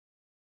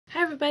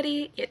Hi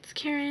everybody, it's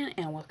Karen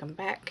and welcome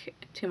back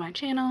to my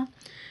channel.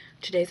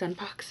 Today's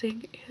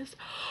unboxing is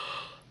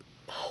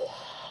BoA.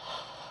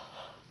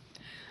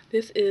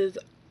 This is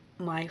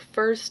my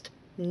first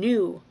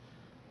new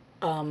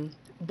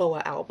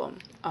BoA album.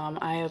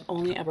 I have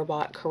only ever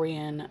bought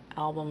Korean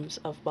albums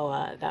of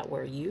BoA that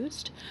were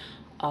used.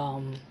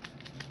 And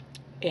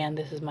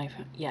this is my,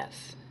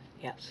 yes.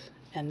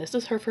 And this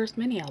is her first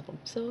mini album,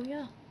 so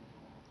yeah.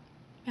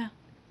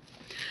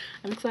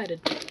 I'm excited,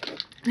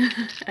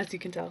 as you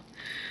can tell.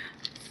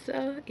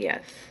 So,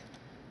 yes,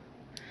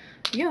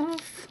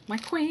 my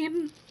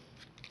queen,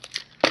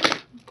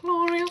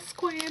 glorious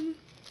queen.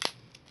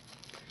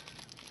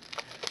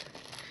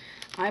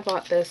 I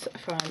bought this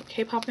from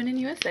K-Poppin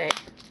USA.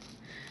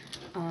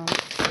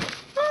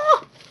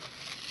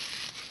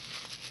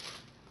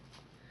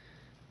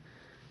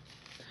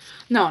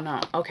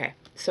 No, okay.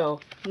 So,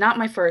 not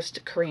my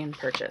first Korean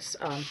purchase.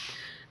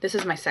 This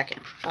is my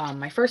second.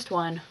 My first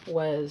one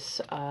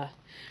was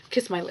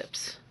Kiss My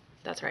Lips.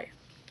 That's right.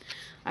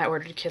 I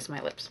ordered Kiss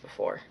My Lips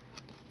before.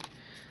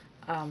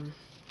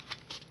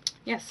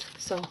 Yes,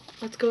 so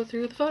let's go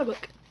through the photo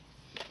book.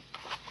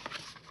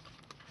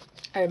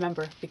 I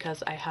remember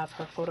because I have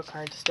her photo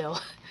card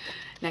still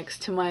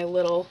next to my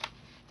little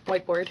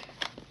whiteboard.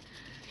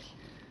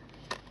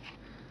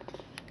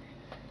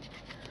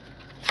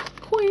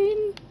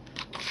 Queen.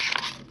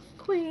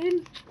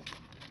 Queen.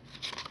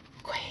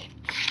 Queen.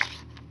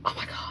 Oh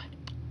my god.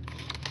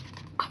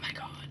 Oh my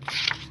god.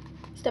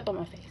 Step on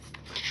my face.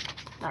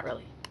 Not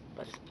really,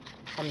 but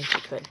I mean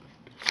she could.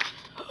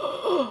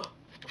 Oh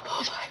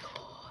my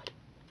god.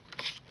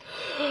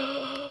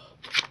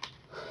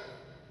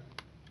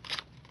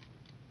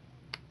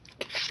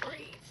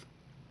 Breathe.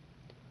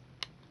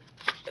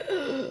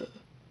 Oh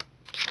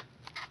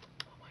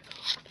my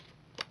god.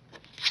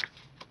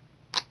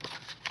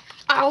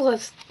 Oh,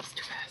 that's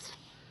too fast.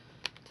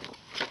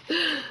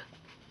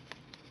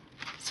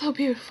 So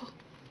beautiful.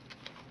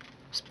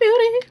 She's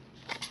beauty.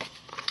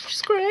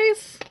 She's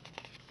grace.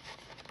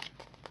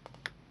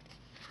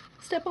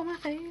 Step on my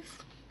face.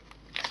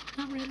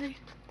 Not really.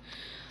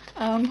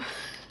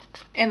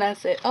 And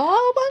that's it.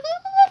 Oh my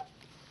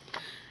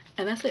god.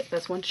 And that's it.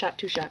 That's one shot,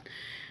 two shot.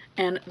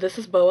 And this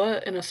is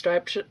BoA in a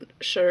striped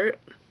shirt.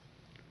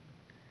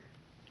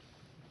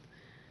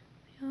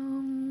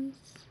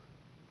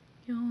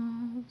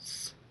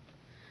 Yes.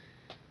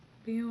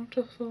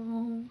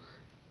 Beautiful.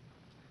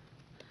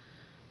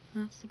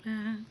 That's the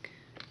back.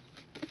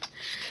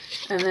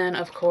 And then,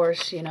 of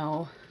course, you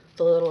know,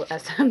 the little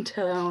SM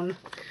Town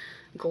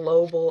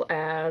global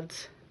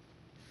ads.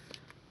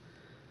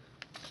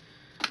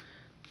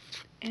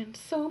 And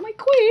so my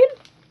queen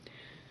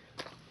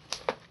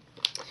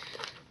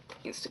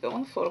needs to go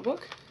in the photo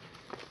book.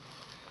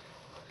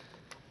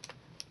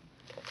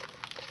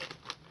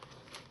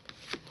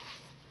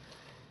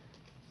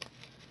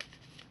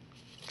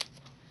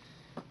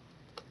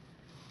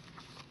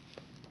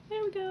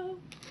 There we go.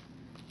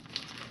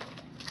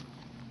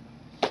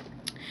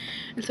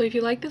 And so if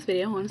you like this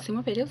video, want to see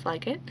more videos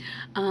like it,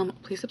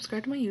 please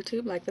subscribe to my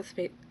YouTube, like this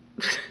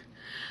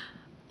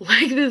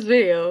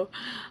video,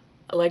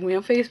 like me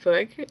on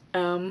Facebook,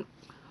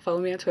 follow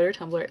me on Twitter,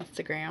 Tumblr,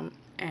 Instagram,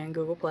 and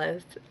Google+,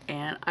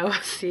 and I will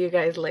see you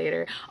guys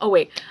later. Oh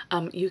wait,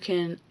 you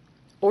can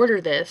order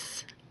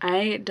this.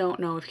 I don't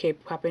know if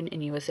K-Poppin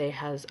in USA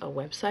has a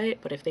website,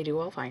 but if they do,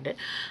 I'll find it.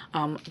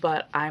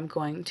 But I'm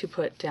going to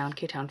put down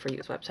K-Town for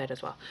You's website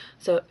as well.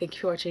 So thank you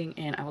for watching,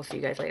 and I will see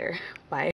you guys later. Bye.